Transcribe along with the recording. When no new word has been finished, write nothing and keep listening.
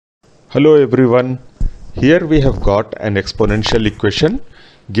Hello everyone. Here we have got an exponential equation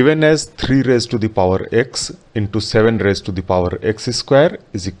given as 3 raised to the power x into 7 raised to the power x square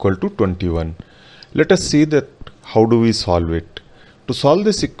is equal to 21. Let us see that how do we solve it. To solve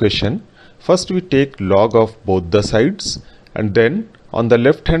this equation, first we take log of both the sides, and then on the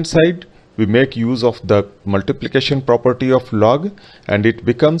left hand side we make use of the multiplication property of log, and it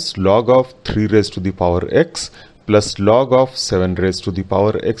becomes log of 3 raised to the power x plus log of 7 raised to the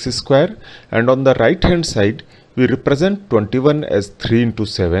power x square, and on the right hand side we represent 21 as 3 into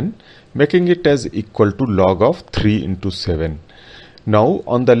 7, making it as equal to log of 3 into 7. Now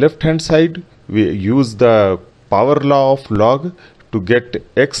on the left hand side we use the power law of log to get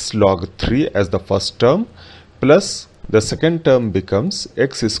x log 3 as the first term, plus the second term becomes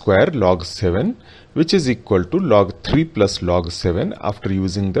x square log 7, which is equal to log 3 plus log 7 after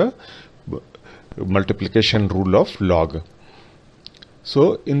using the multiplication rule of log.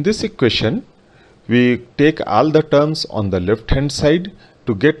 So in this equation we take all the terms on the left hand side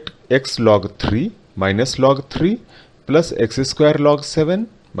to get x log 3 minus log 3 plus x square log 7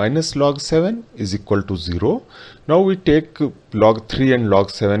 minus log 7 is equal to 0. Now we take log 3 and log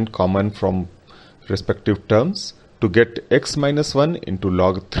 7 common from respective terms to get x minus 1 into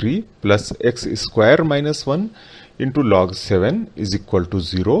log 3 plus x square minus 1 into log 7 is equal to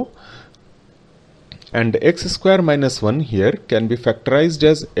 0. And x square minus 1 here can be factorized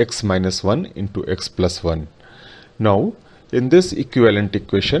as x minus 1 into x plus 1. Now in this equivalent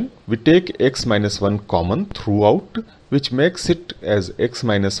equation we take x minus 1 common throughout, which makes it as x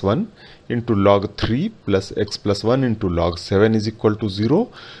minus 1 into log 3 plus x plus 1 into log 7 is equal to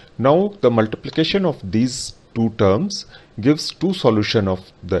 0. Now the multiplication of these two terms gives two solutions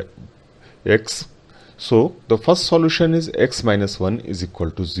of the x. So the first solution is x minus 1 is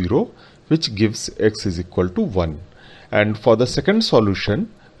equal to 0, which gives x is equal to 1. And for the second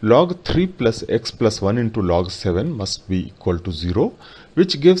solution, log 3 plus x plus 1 into log 7 must be equal to 0,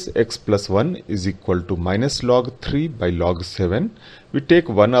 which gives x plus 1 is equal to minus log 3 by log 7. We take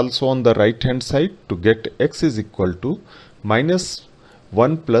 1 also on the right hand side to get x is equal to minus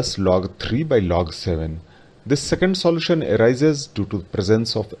 1 plus log 3 by log 7. This second solution arises due to the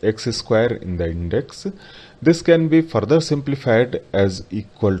presence of x square in the index. This can be further simplified as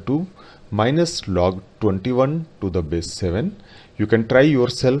equal to minus log 21 to the base 7. You can try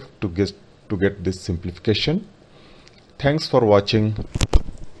yourself to get this simplification. Thanks for watching.